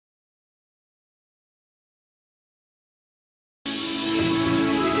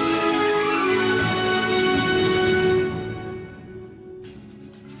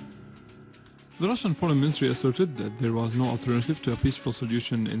The Russian Foreign Ministry asserted that there was no alternative to a peaceful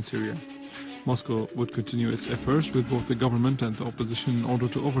solution in Syria. Moscow would continue its efforts with both the government and the opposition in order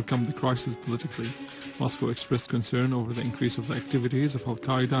to overcome the crisis politically. Moscow expressed concern over the increase of the activities of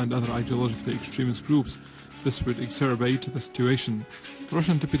al-Qaeda and other ideologically extremist groups. This would exacerbate the situation.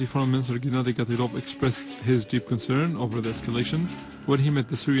 Russian Deputy Foreign Minister Gennady Gatilov expressed his deep concern over the escalation when he met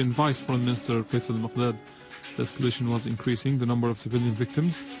the Syrian Vice Foreign Minister Faisal al-Maqdad. The escalation was increasing the number of civilian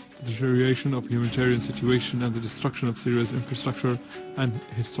victims, the deterioration of humanitarian situation, and the destruction of Syria's infrastructure and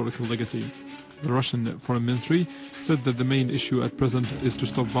historical legacy. The Russian Foreign Ministry said that the main issue at present is to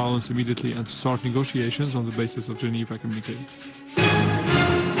stop violence immediately and to start negotiations on the basis of Geneva Communique.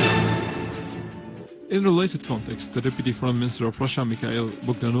 In a related context, the Deputy Foreign Minister of Russia, Mikhail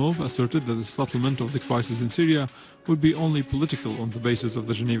Bogdanov, asserted that the settlement of the crisis in Syria would be only political on the basis of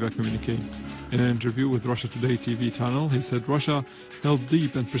the Geneva Communique. In an interview with Russia Today TV channel, he said Russia held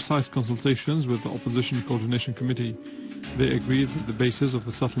deep and precise consultations with the Opposition Coordination Committee. They agreed that the basis of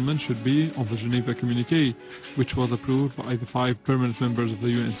the settlement should be on the Geneva Communique, which was approved by the 5 permanent members of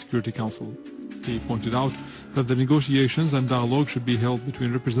the UN Security Council. He pointed out that the negotiations and dialogue should be held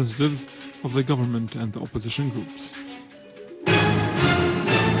between representatives of the government and the opposition groups.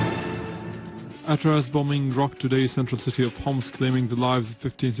 A terrorist bombing rocked today's central city of Homs, claiming the lives of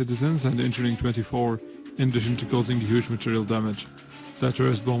 15 citizens and injuring 24, in addition to causing huge material damage. The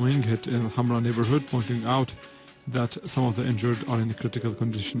terrorist bombing hit in al-Hamra neighborhood, pointing out that some of the injured are in a critical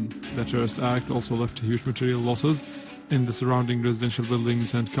condition. The terrorist act also left huge material losses in the surrounding residential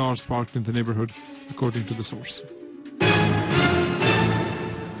buildings and cars parked in the neighborhood, according to the source.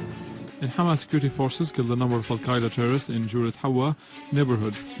 In Hama, security forces killed a number of al-Qaeda terrorists in Jurat Hawa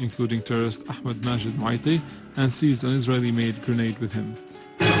neighborhood, including terrorist Ahmed Majid Maite, and seized an Israeli-made grenade with him.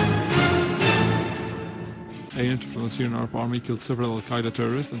 A unit from the Syrian Arab Army killed several al-Qaeda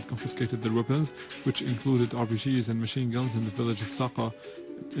terrorists and confiscated their weapons, which included RPGs and machine guns in the village of Saqa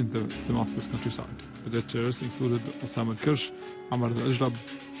in the Damascus countryside. The dead terrorists included Osam al-Kirsh, Omar al-Ajrab,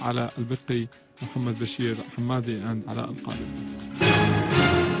 Ala al-Biqi, Muhammad Bashir Hamadi, and Ala al-Qalib.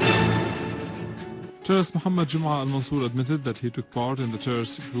 Terrorist Muhammad Jum'a al-Mansour admitted that he took part in the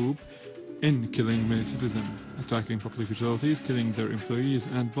terrorist group in killing many citizens, attacking public utilities, killing their employees,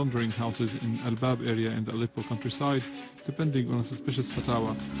 and plundering houses in Al-Bab area in the Aleppo countryside, depending on a suspicious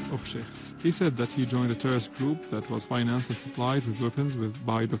fatwa of sheikhs. He said that he joined a terrorist group that was financed and supplied with weapons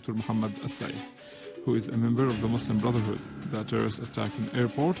by Dr. Muhammad As-Sayh, who is a member of the Muslim Brotherhood. The terrorists attacked an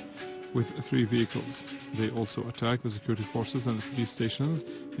airport with 3 vehicles. They also attacked the security forces and the police stations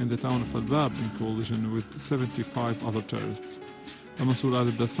in the town of Al-Bab in coalition with 75 other terrorists. Mansour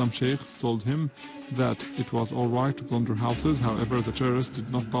added that some sheikhs told him that it was alright to plunder houses. However, the terrorists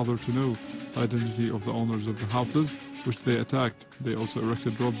did not bother to know the identity of the owners of the houses which they attacked. They also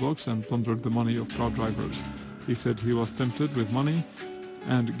erected roadblocks and plundered the money of car drivers. He said he was tempted with money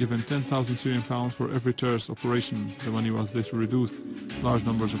and given 10,000 Syrian pounds for every terrorist operation. The money was later reduced. Large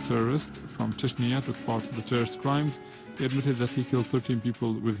numbers of terrorists from Chechnya took part in the terrorist crimes. He admitted that he killed 13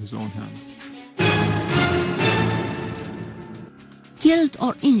 people with his own hands. Killed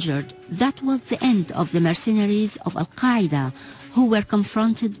or injured, that was the end of the mercenaries of al-Qaeda, who were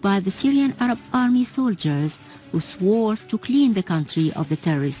confronted by the Syrian Arab Army soldiers who swore to clean the country of the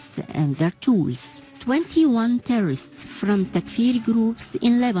terrorists and their tools. 21 terrorists from Takfiri groups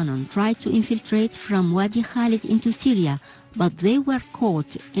in Lebanon tried to infiltrate from Wadi Khalid into Syria, but they were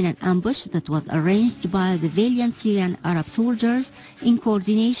caught in an ambush that was arranged by the valiant Syrian Arab soldiers in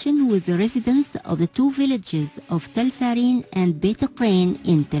coordination with the residents of the 2 villages of Tel Sarin and Beit Qrain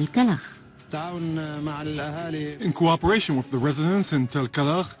in Tel Kalakh. In cooperation with the residents in Tel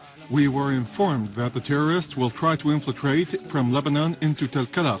Kalakh, we were informed that the terrorists will try to infiltrate from Lebanon into Tel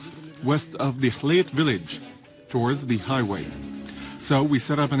Kalakh, west of the Khlayt village, towards the highway. So we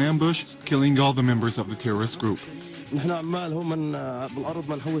set up an ambush, killing all the members of the terrorist group.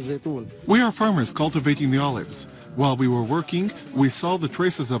 We are farmers cultivating the olives. While we were working, we saw the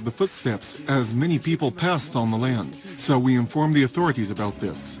traces of the footsteps as many people passed on the land. So we informed the authorities about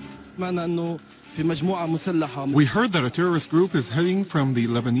this. We heard that a terrorist group is heading from the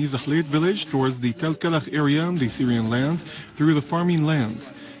Lebanese Khlayt village towards the Tel Kalakh area in the Syrian lands through the farming lands,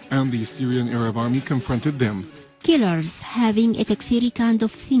 and the Syrian Arab Army confronted them. Killers having a Takfiri kind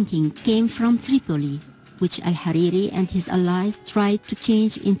of thinking came from Tripoli, which al-Hariri and his allies tried to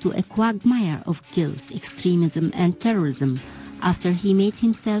change into a quagmire of guilt, extremism and terrorism after he made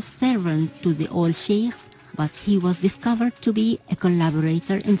himself servant to the old sheikhs, but he was discovered to be a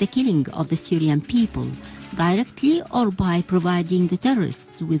collaborator in the killing of the Syrian people, directly or by providing the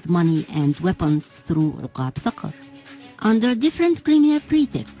terrorists with money and weapons through Uqab Saqr. Under different criminal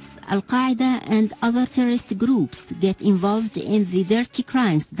pretexts, al-Qaeda and other terrorist groups get involved in the dirty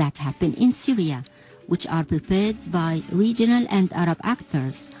crimes that happen in Syria, which are prepared by regional and Arab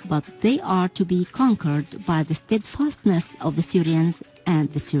actors, but they are to be conquered by the steadfastness of the Syrians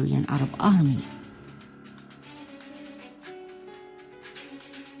and the Syrian Arab Army.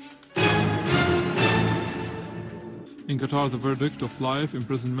 In Qatar, the verdict of life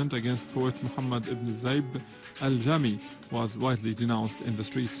imprisonment against poet Muhammad ibn Zayd al-Jami was widely denounced in the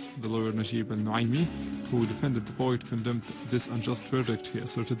streets. The lawyer Najib al-Nuaimi, who defended the poet, condemned this unjust verdict. He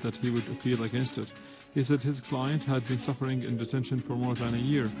asserted that he would appeal against it. He said his client had been suffering in detention for more than a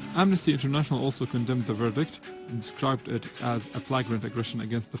year. Amnesty International also condemned the verdict and described it as a flagrant aggression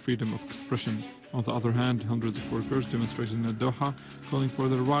against the freedom of expression. On the other hand, hundreds of workers demonstrated in Doha, calling for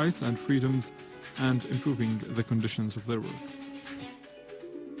their rights and freedoms and improving the conditions of their work.